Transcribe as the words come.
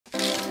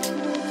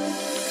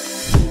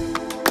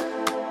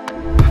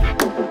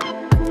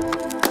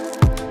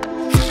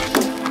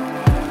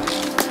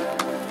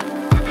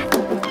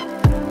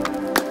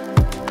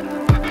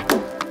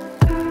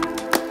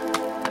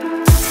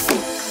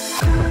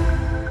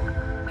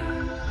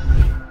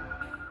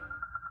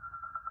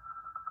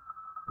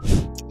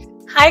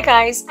Hi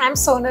guys, I'm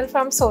Sonal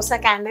from Sosa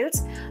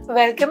Candles.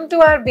 Welcome to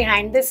our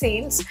behind the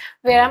scenes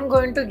where I'm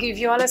going to give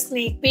you all a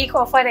sneak peek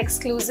of our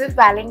exclusive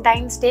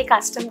Valentine's Day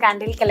custom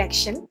candle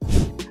collection.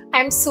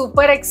 I'm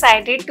super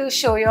excited to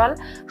show you all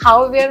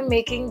how we are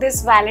making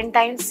this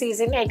Valentine's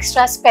season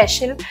extra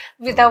special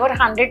with our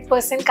 100%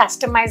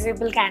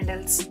 customizable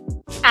candles.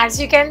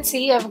 As you can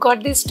see, I've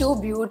got these two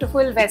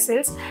beautiful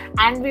vessels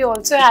and we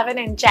also have an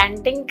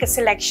enchanting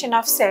selection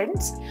of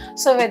scents.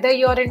 So whether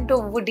you're into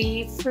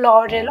woody,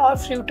 floral or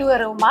fruity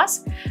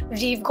aromas,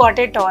 we've got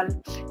it all.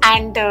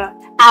 And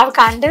our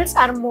candles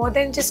are more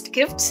than just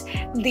gifts.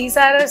 These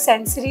are a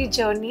sensory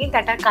journey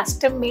that are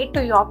custom made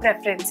to your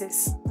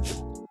preferences.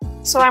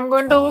 So I'm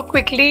going to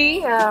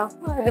quickly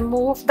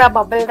remove the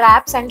bubble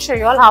wraps and show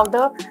you all how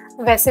the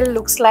vessel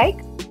looks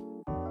like.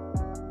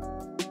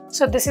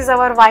 So this is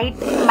our white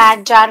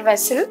matte jar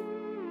vessel,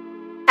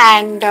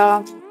 and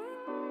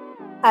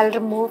I'll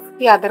remove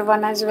the other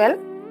one as well.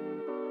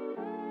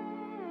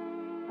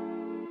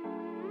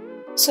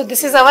 So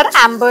this is our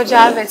amber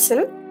jar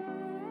vessel.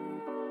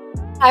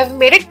 I've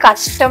made it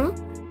custom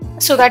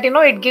so that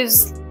it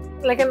gives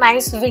like a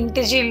nice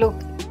vintagey look.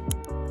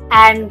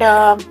 And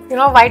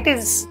white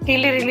is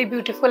really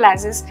beautiful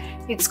as is.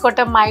 It's got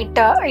a matte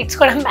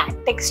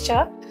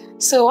texture,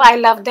 so I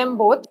love them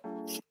both.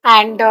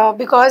 And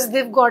because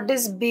they've got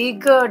these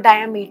big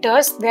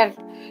diameters, they're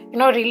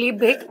really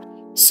big,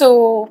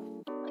 so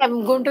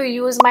I'm going to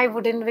use my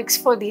wooden wicks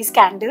for these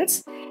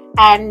candles.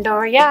 And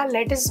yeah,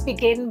 let us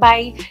begin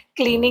by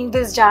cleaning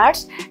these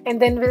jars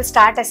and then we'll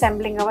start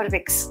assembling our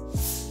wicks.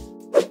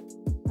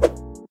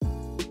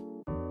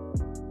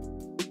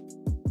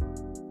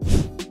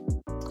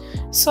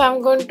 So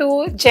I'm going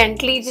to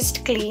gently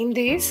just clean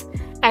these.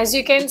 As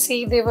you can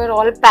see, they were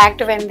all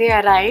packed when they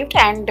arrived,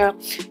 and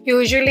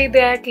usually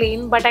they are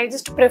clean, but I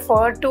just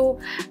prefer to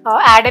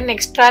add an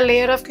extra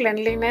layer of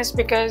cleanliness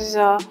because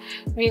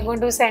we're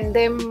going to send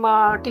them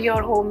to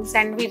your homes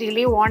and we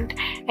really want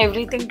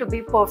everything to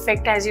be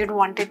perfect as you'd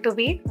want it to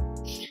be.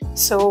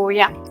 So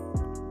yeah,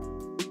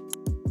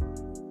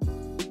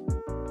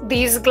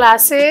 these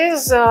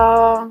glasses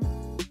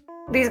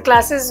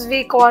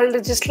we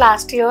called just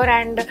last year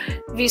and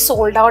we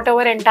sold out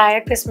our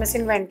entire Christmas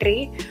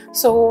inventory.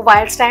 So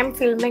whilst I'm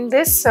filming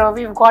this,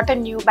 we've got a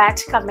new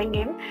batch coming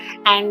in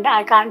and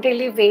I can't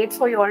really wait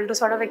for you all to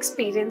sort of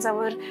experience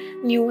our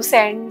new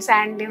scents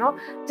and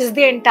just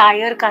the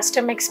entire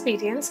custom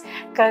experience,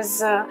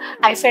 because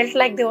I felt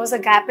like there was a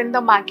gap in the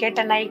market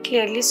and I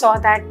clearly saw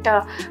that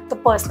the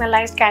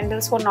personalized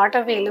candles were not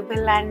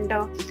available. And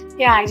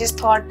yeah, I just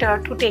thought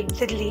to take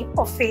the leap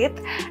of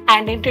faith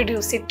and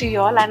introduce it to you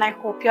all, and I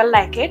hope you all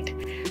like it.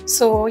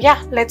 So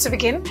yeah, let's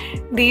begin.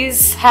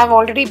 These have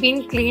already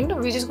been cleaned.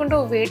 We're just going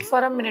to wait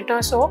for a minute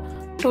or so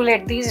to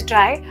let these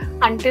dry.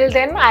 Until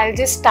then, I'll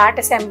just start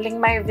assembling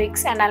my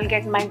wicks and I'll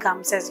get my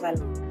gums as well.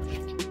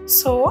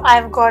 So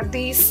I've got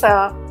these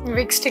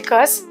wick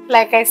stickers.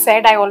 Like I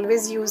said, I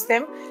always use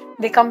them.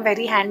 They come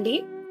very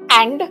handy.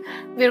 And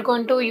we're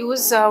going to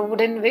use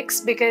wooden wicks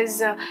because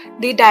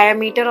the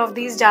diameter of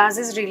these jars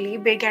is really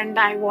big and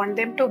I want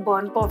them to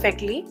burn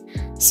perfectly.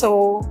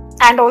 So,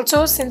 and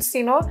also since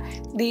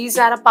these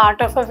are a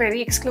part of a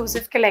very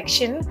exclusive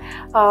collection,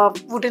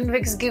 wooden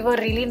wicks give a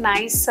really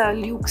nice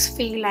luxe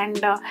feel, and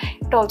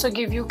it also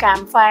give you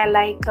campfire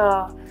like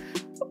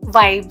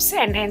vibes,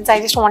 and hence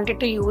I just wanted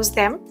to use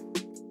them.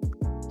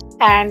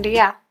 And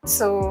yeah,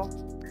 so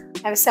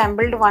I've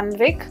assembled one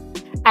wick.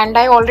 And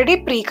I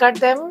already pre-cut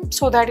them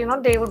so that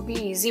they would be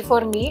easy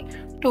for me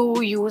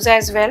to use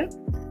as well.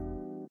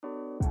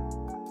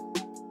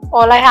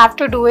 All I have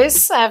to do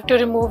is I have to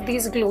remove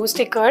these glue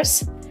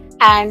stickers,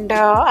 and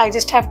I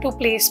just have to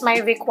place my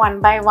wick one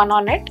by one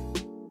on it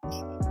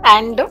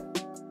and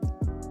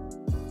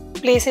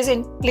place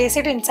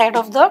it inside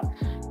of the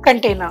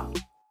container.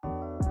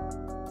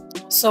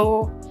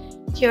 So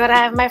here I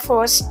have my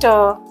first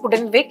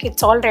wooden wick.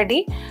 It's all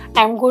ready.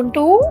 I'm going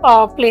to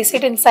place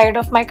it inside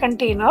of my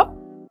container.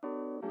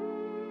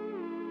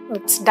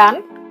 It's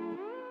done.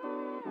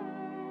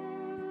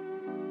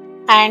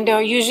 And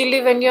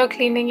usually when you're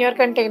cleaning your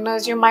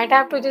containers, you might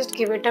have to just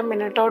give it a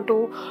minute or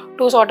two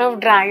to sort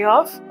of dry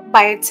off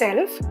by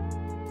itself.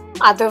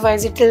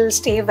 Otherwise it will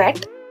stay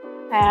wet.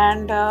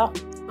 And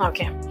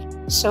okay,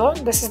 so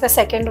this is the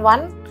second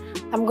one.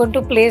 I'm going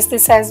to place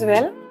this as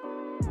well.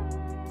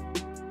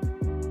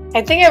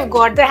 I think I've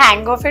got the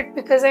hang of it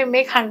because I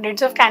make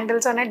hundreds of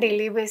candles on a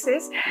daily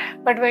basis.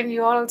 But when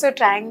you're also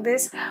trying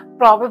this,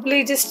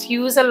 probably just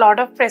use a lot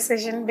of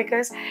precision,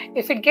 because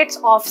if it gets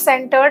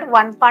off-centered,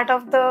 one part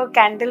of the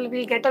candle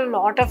will get a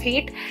lot of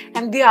heat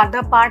and the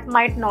other part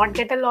might not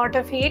get a lot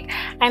of heat,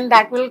 and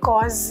that will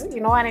cause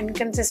an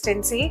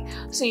inconsistency.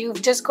 So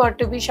you've just got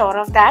to be sure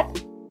of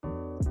that.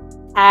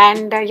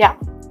 And yeah,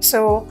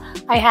 so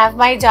I have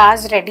my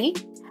jars ready.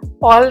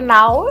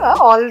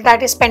 all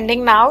that is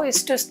pending now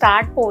is to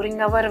start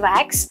pouring our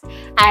wax.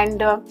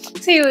 And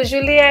see,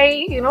 usually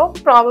I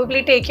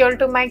probably take you all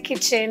to my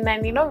kitchen,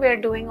 and we're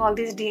doing all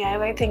these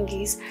DIY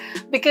thingies,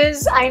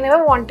 because I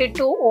never wanted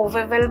to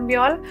overwhelm you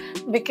all,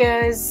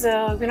 because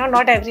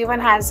not everyone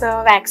has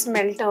a wax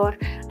melter,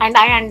 and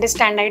I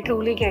understand, I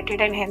truly get it,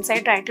 and hence I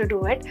try to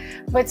do it.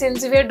 But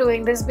since we are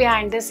doing this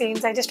behind the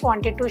scenes, I just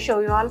wanted to show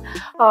you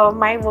all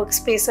my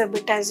workspace a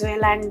bit as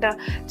well, and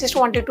just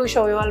wanted to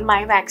show you all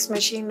my wax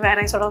machine where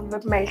I sort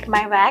of melt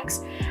my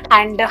wax,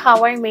 and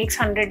how I make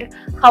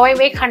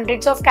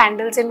hundreds of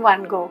candles in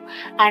one go.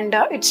 And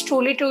it's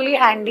truly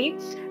handy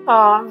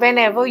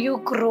whenever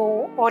you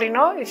grow, or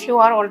if you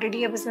are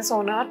already a business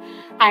owner,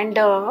 and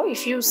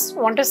if you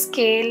want to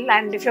scale,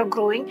 and if you're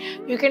growing,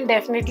 you can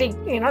definitely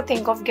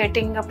think of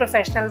getting a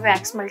professional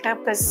wax melter,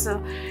 because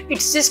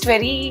it's just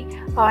very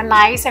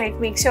nice, and it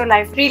makes your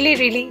life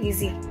really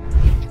easy.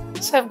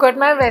 So I've got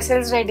my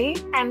vessels ready,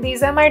 and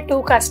these are my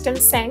 2 custom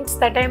scents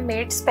that I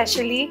made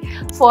specially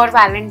for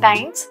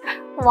Valentine's.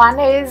 One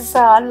is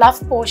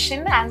Love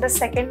Potion, and the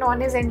second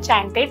one is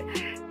Enchanted.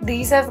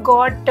 These have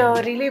got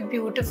really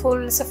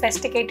beautiful,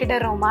 sophisticated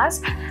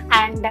aromas,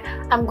 and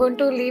I'm going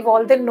to leave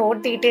all the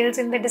note details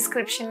in the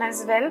description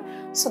as well,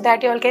 so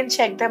that you all can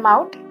check them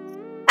out.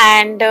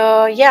 And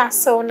yeah,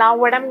 so now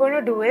what I'm going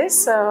to do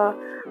is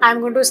I'm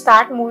going to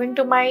start moving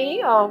to my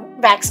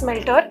wax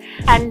melter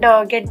and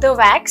get the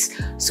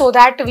wax, so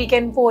that we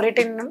can pour it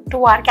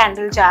into our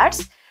candle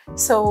jars.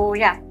 So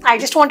yeah, I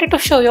just wanted to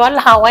show you all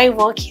how I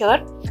work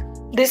here.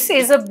 This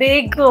is a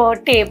big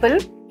table,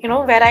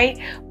 where I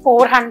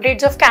pour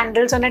hundreds of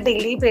candles on a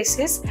daily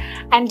basis,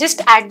 and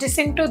just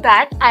adjacent to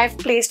that I've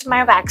placed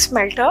my wax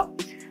melter.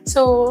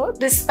 So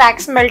this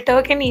wax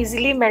melter can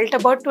easily melt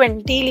about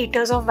 20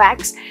 liters of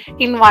wax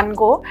in one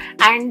go,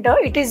 and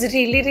it is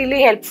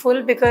really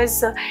helpful,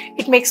 because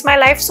it makes my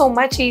life so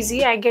much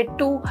easy. I get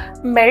to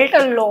melt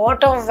a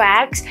lot of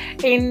wax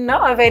in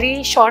a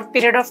very short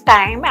period of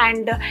time,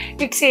 and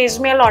it saves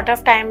me a lot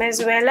of time as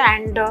well.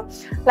 And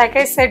like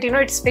I said,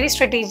 it's very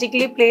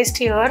strategically placed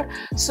here,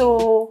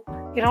 so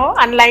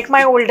unlike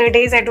my older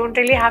days, I don't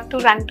really have to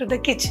run to the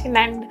kitchen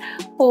and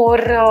pour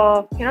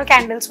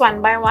candles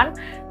one by one.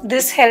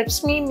 This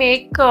helps me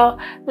make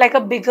like a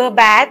bigger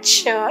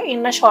batch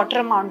in a shorter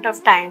amount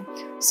of time.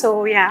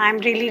 So yeah, I'm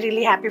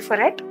really happy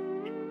for it.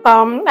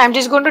 I'm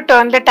just going to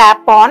turn the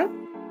tap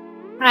on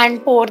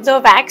and pour the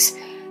wax.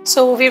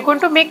 So we're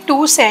going to make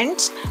 2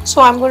 scents.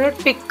 So I'm going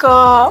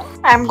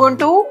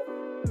to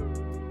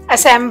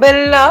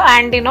assemble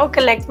and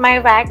collect my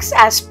wax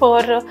as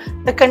per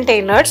the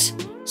containers.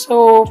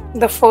 So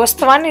the first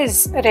one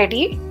is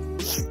ready.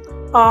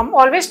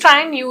 Always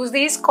try and use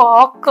these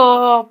cork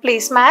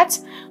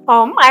placemats.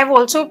 I've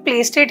also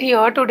placed it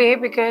here today,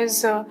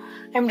 because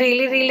I'm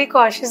really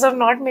cautious of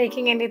not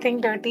making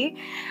anything dirty.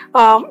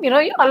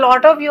 A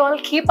lot of you all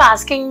keep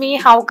asking me,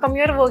 how come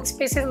your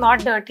workspace is not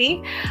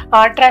dirty?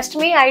 Trust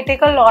me, I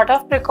take a lot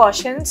of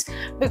precautions,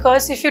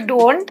 because if you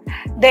don't,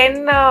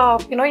 then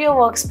your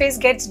workspace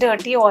gets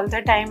dirty all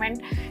the time,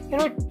 and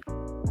it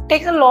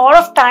takes a lot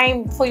of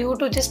time for you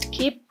to just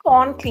keep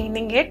on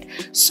cleaning it.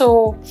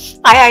 So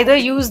I either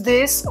use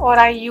this, or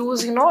I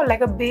use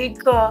like a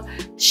big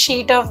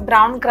sheet of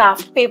brown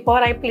craft paper.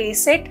 I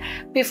place it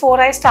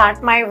before I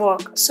start my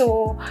work.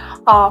 So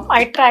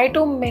I try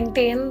to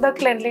maintain the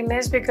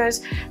cleanliness,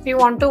 because we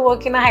want to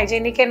work in a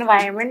hygienic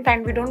environment,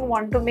 and we don't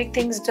want to make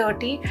things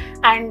dirty,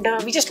 and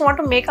we just want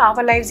to make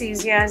our lives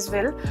easier as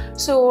well.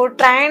 So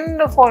try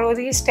and follow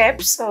these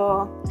steps,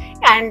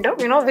 and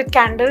with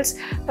candles,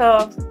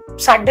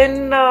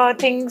 sudden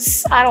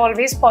things are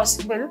always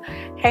possible.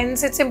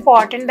 Hence it's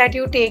important that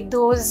you take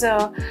those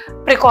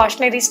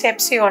precautionary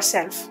steps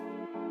yourself.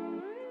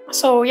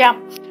 So yeah,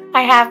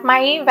 I have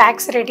my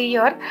wax ready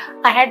here.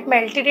 I had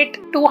melted it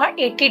to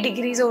 80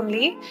 degrees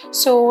only,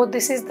 so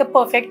this is the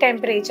perfect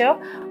temperature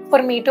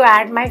for me to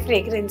add my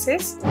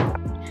fragrances.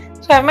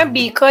 So I have my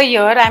beaker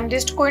here. I'm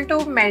just going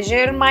to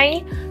measure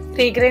my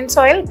fragrance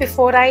oil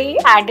before I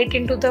add it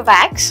into the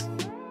wax,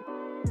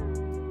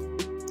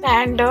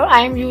 and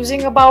I am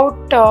using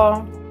about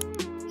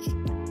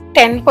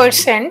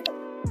 10%,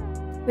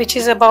 which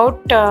is about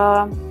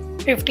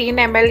 15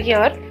 ml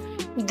here.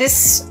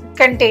 This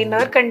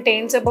container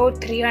contains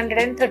about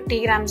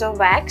 330 grams of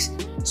wax,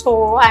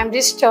 so I'm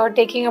just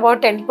taking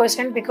about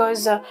 10%,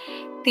 because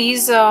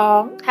these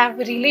have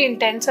really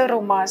intense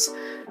aromas,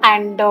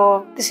 and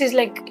this is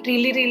like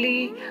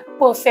really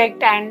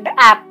perfect and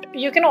apt.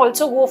 You can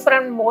also go for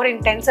a more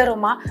intense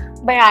aroma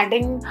by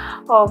adding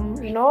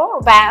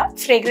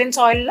fragrance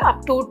oil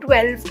up to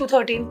 12 to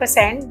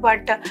 13%,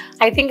 but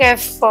I think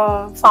I've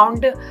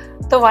found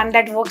the one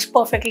that works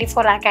perfectly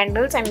for our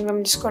candles, and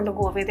I'm just going to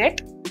go with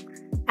it.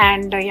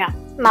 And yeah,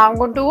 now I'm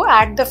going to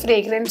add the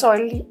fragrance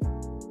oil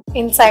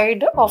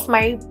inside of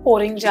my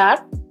pouring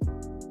jar.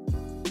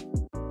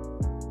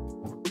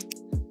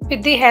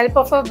 With the help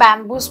of a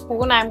bamboo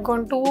spoon, I'm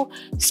going to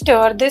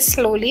stir this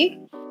slowly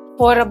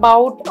for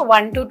about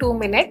 1 to 2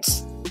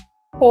 minutes,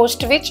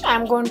 post which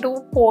I'm going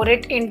to pour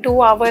it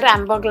into our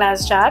amber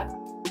glass jar.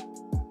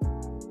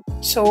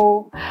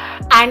 So,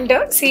 and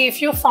see,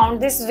 if you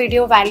found this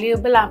video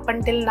valuable up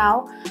until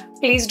now,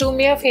 please do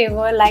me a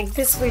favor, like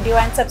this video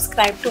and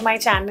subscribe to my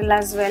channel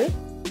as well,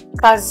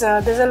 because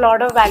there's a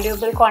lot of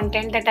valuable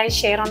content that I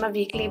share on a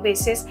weekly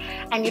basis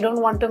and you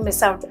don't want to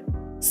miss out.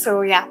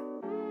 So yeah,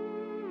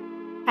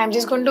 I'm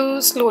just going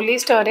to slowly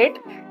stir it.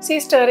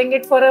 See, stirring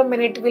it for a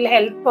minute will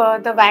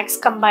help the wax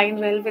combine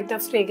well with the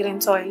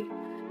fragrance oil,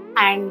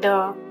 and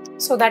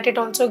so that it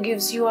also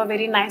gives you a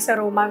very nice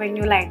aroma when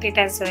you light it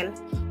as well.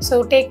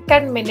 So take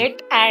that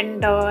minute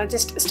and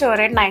just stir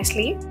it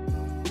nicely.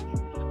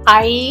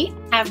 I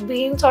have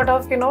been sort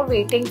of,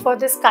 waiting for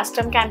this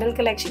custom candle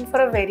collection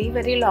for a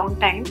very long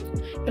time.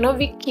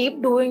 We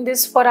keep doing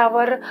this for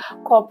our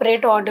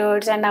corporate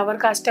orders and our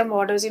custom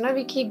orders.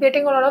 We keep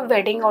getting a lot of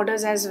wedding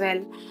orders as well,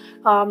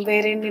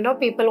 wherein,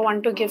 people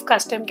want to give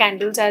custom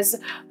candles as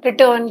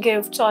return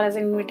gifts or as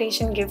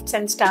invitation gifts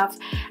and stuff.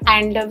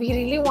 And we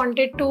really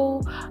wanted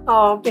to,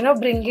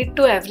 bring it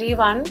to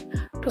everyone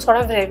to sort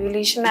of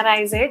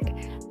revolutionize it,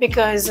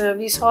 because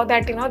we saw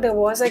that there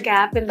was a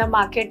gap in the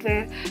market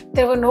where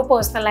there were no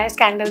personalized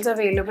candles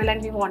available,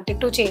 and we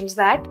wanted to change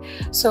that.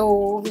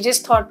 So we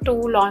just thought to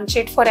launch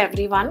it for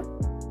everyone,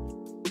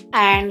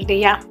 and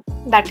yeah,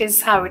 that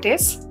is how it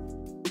is.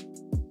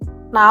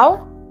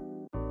 Now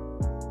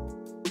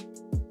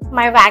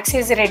my wax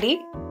is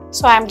ready,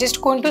 so I'm just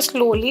going to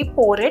slowly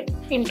pour it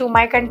into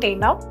my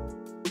container.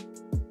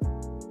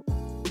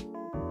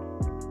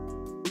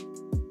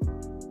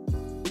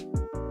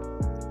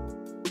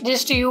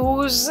 Just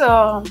use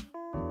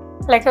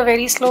like a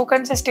very slow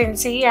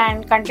consistency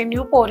and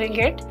continue pouring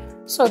it,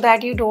 so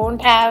that you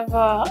don't have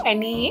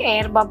any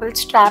air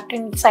bubbles trapped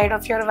inside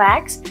of your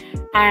wax,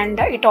 and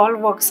it all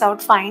works out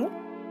fine.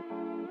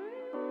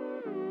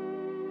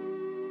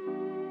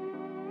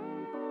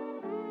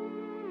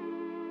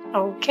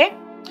 Okay,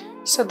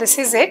 so this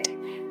is it.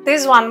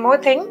 There's one more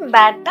thing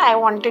that I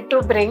wanted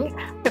to bring,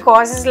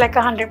 because it's like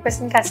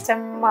 100%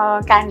 custom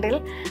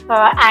candle,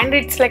 and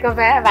it's like a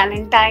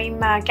Valentine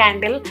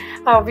candle.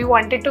 We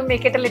wanted to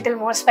make it a little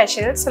more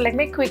special, so let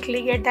me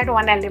quickly get that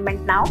one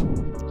element now.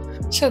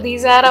 So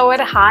these are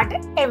our heart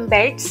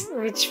embeds,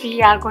 which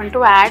we are going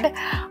to add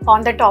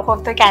on the top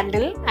of the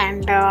candle.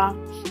 And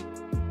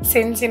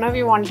since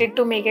we wanted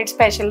to make it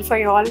special for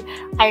you all,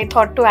 I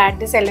thought to add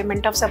this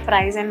element of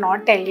surprise and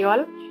not tell you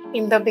all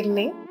in the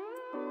beginning.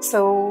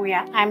 So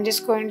yeah, I'm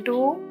just going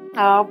to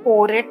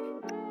pour it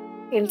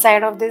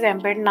inside of this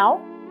embed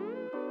now,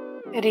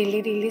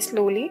 really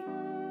slowly.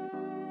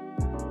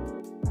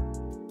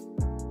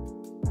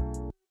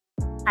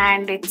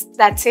 And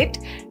that's it.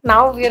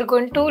 Now we are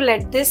going to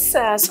let this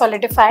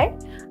solidify.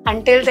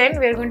 Until then,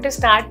 we are going to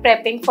start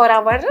prepping for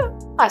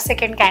our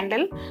second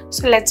candle.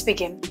 So let's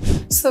begin.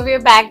 So we are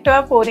back to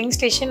our pouring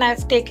station.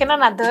 I've taken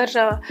another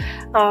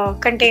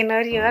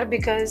container here,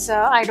 because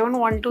I don't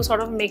want to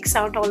sort of mix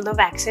out all the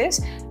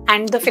waxes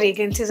and the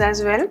fragrances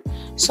as well.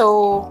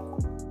 So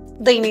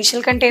the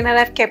initial container,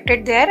 I've kept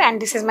it there,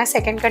 and this is my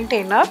second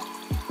container.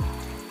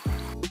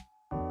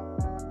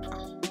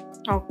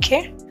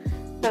 Okay,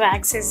 the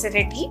wax is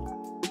ready.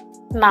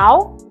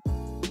 Now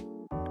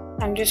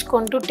I'm just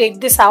going to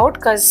take this out,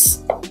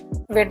 because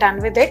we're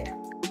done with it.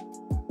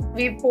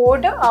 We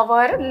poured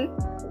our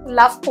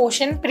love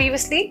potion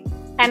previously,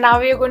 and now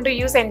we are going to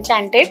use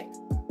enchanted.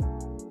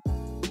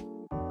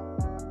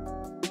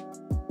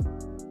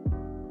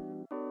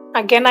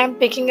 Again, I'm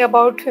picking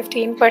about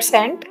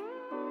 15%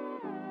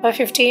 or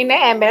 15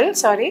 ml,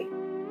 sorry.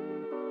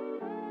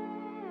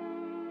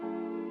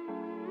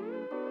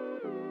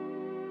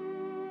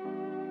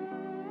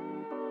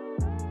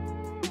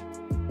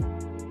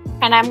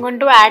 And I'm going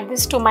to add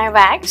this to my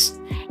wax.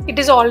 It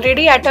is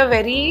already at a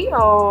very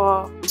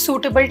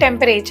suitable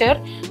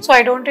temperature, so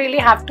I don't really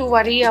have to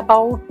worry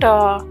about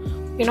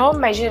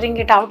measuring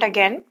it out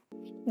again.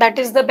 That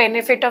is the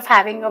benefit of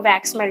having a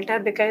wax melter,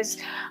 because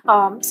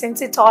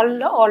since it's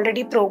all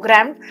already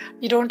programmed,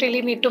 you don't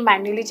really need to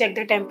manually check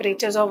the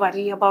temperatures or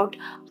worry about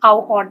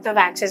how hot the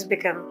wax has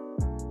become.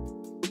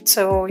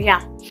 So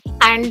yeah,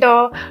 and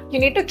you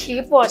need to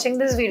keep watching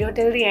this video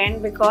till the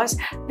end, because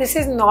this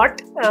is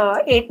not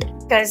it,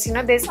 because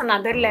there's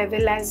another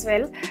level as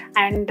well,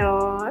 and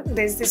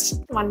there's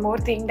this one more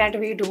thing that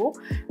we do,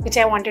 which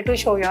I wanted to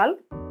show you all.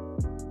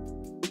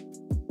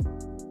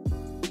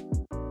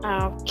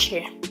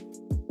 Okay,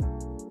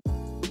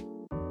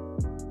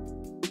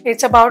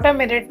 it's about a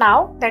minute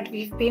now that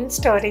we've been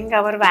stirring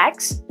our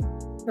wax.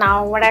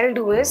 Now what I'll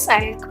do is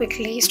I'll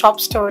quickly stop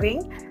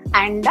stirring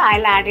and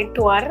I'll add it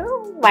to our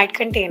white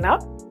container.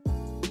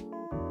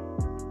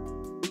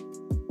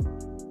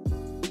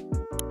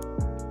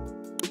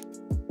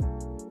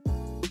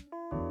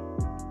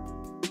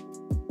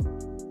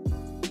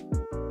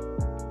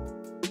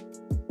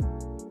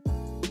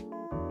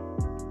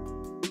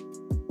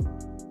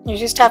 You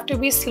just have to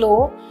be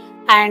slow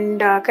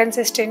and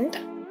consistent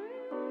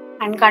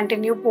and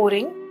continue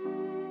pouring.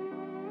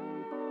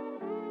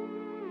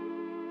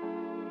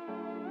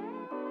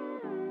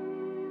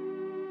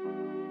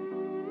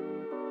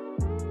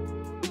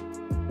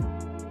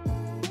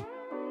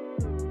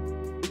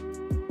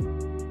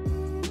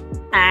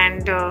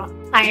 and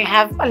I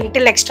have a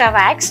little extra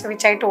wax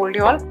which I told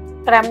you all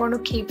that I'm going to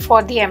keep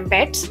for the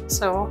embeds.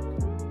 So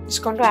I'm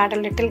just going to add a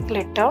little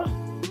glitter.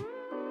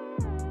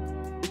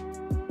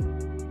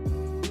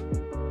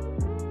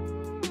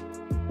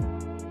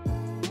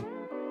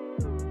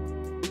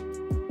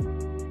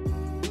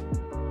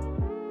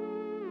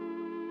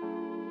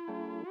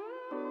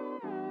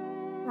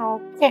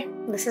 Okay,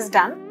 this is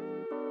done.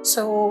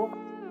 So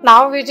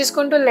now we're just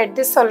going to let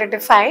this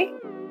solidify,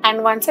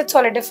 and once it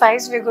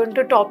solidifies we're going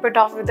to top it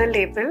off with a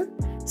label.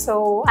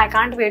 So I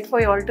can't wait for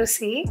you all to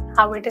see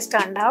how it has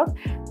turned out.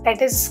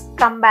 Let us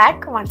come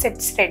back once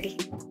it's ready.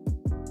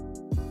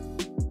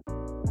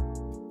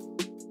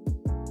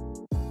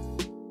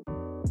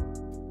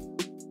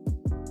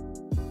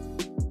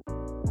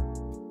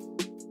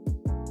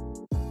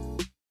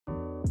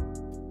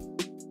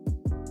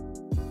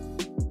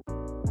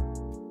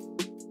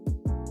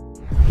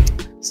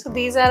 So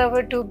these are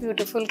our two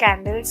beautiful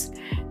candles.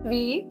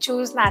 We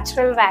choose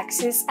natural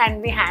waxes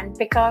and we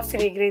handpick our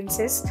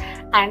fragrances,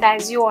 and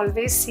as you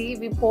always see,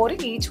 we pour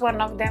each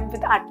one of them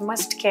with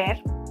utmost care.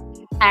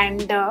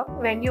 And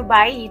when you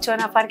buy each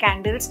one of our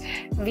candles,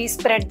 we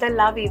spread the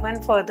love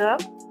even further.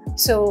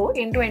 So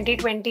in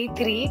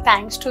 2023,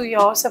 thanks to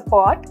your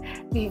support,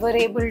 we were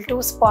able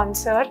to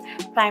sponsor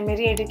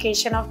primary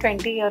education of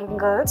 20 young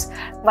girls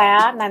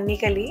via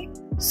Nannikali.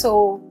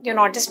 So you're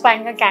not just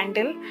buying a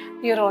candle,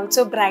 you're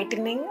also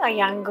brightening a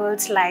young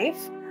girl's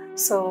life.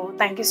 So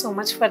thank you so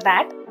much for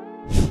that.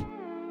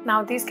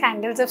 Now these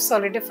candles have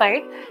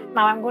solidified.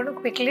 Now I'm going to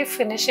quickly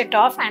finish it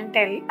off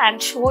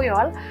and show you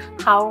all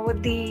how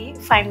the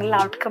final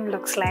outcome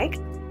looks like.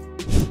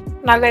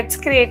 Now let's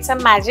create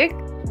some magic.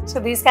 So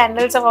these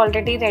candles are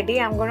already ready.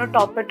 I'm going to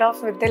top it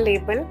off with the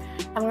label.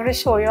 I'm going to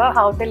show you all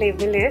how the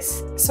label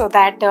is so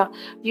that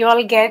you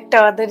all get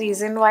the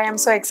reason why I'm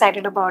so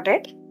excited about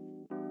it.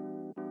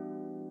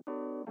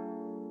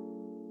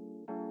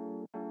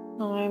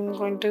 I'm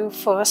going to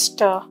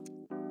first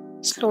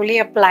slowly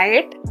apply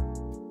it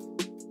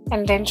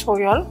and then show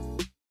you all.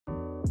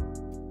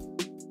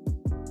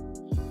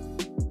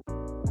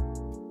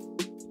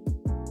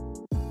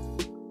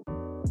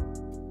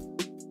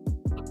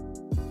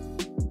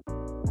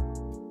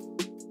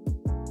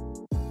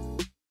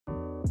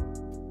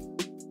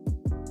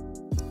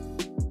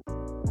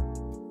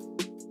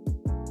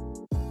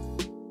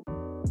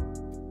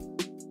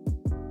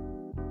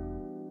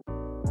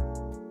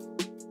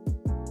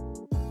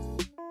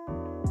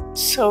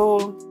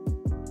 So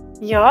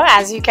here,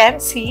 as you can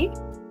see,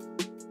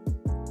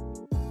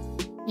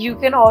 you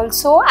can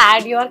also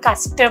add your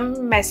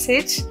custom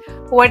message,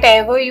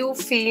 whatever you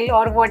feel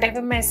or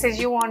whatever message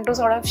you want to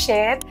sort of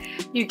share.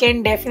 You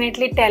can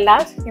definitely tell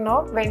us,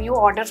 when you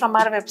order from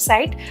our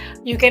website,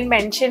 you can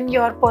mention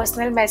your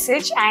personal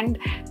message and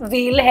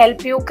we'll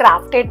help you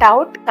craft it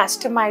out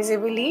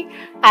customizably.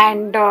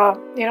 And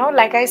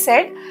like I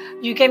said,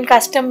 you can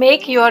custom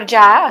make your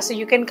jar, so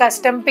you can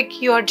custom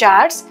pick your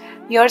jars,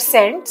 your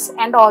scents,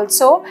 and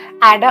also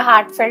add a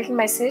heartfelt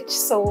message.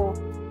 So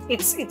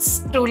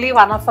it's truly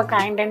one of a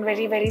kind and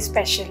very, very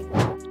special.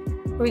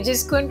 We're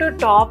just going to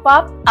top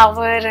up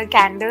our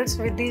candles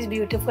with these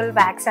beautiful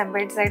wax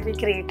embeds that we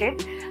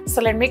created.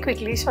 So let me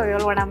quickly show you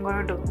all what I'm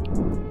going to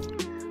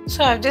do.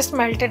 So I've just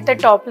melted the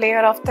top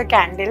layer of the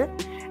candle,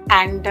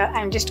 and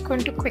I'm just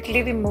going to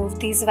quickly remove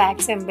these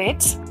wax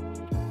embeds.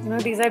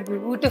 These are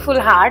beautiful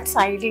hearts.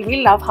 I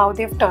really love how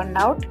they've turned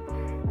out.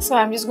 So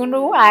I'm just going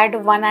to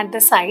add one at the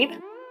side.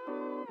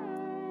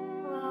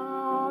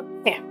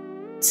 There,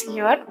 it's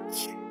here.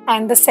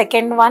 And the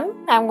second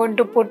one, I'm going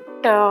to put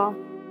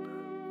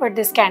for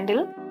this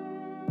candle.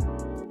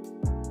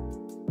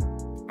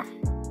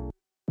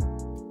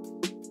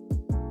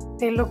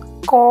 They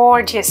look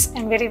gorgeous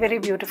and very, very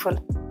beautiful.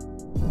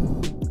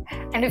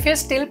 And if you're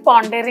still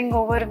pondering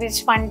over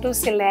which one to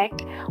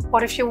select,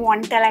 or if you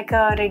want like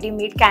a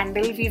ready-made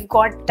candle, we've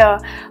got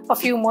a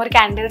few more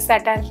candles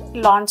that are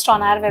launched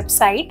on our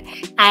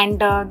website, and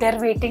they're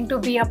waiting to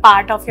be a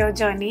part of your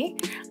journey.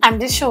 I'm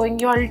just showing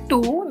you all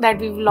two that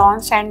we've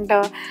launched, and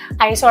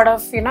I sort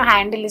of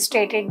hand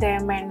illustrated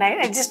them, and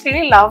I just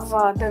really love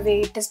the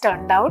way it has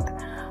turned out.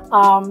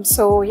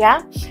 So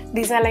yeah,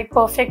 these are like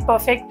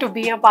perfect to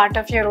be a part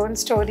of your own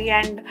story.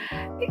 And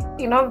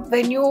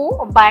when you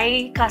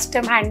buy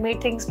custom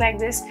handmade things like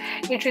this,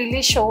 it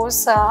really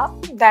shows that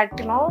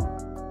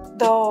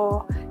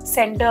the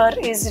sender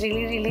is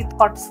really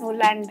thoughtful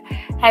and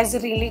has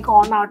really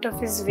gone out of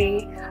his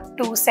way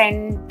to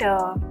send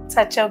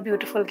such a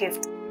beautiful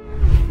gift.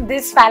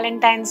 This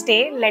Valentine's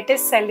Day, let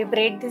us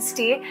celebrate this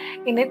day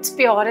in its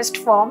purest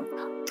form: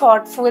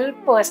 thoughtful,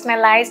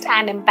 personalized,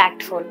 and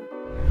impactful.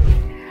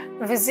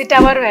 Visit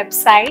our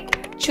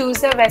website,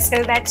 choose a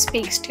vessel that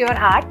speaks to your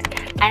heart,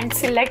 and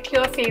select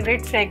your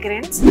favorite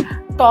fragrance.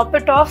 Top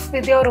it off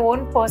with your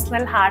own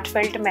personal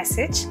heartfelt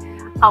message.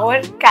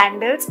 Our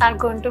candles are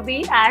going to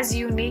be as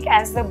unique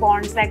as the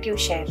bonds that you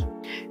share.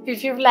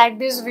 If you've liked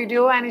this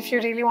video and if you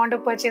really want to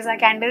purchase our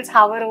candles,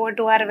 hover over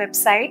to our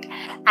website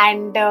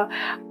and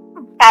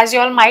As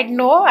you all might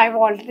know, I've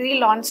already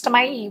launched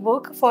my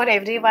ebook for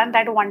everyone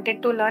that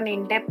wanted to learn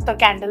in-depth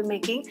candle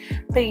making.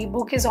 The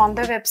ebook is on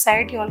the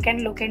website. You all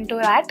can look into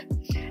that.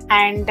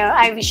 And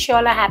I wish you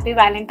all a happy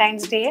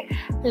Valentine's Day.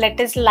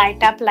 Let us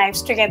light up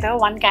lives together,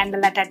 one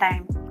candle at a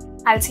time.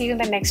 I'll see you in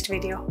the next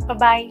video.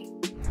 Bye-bye.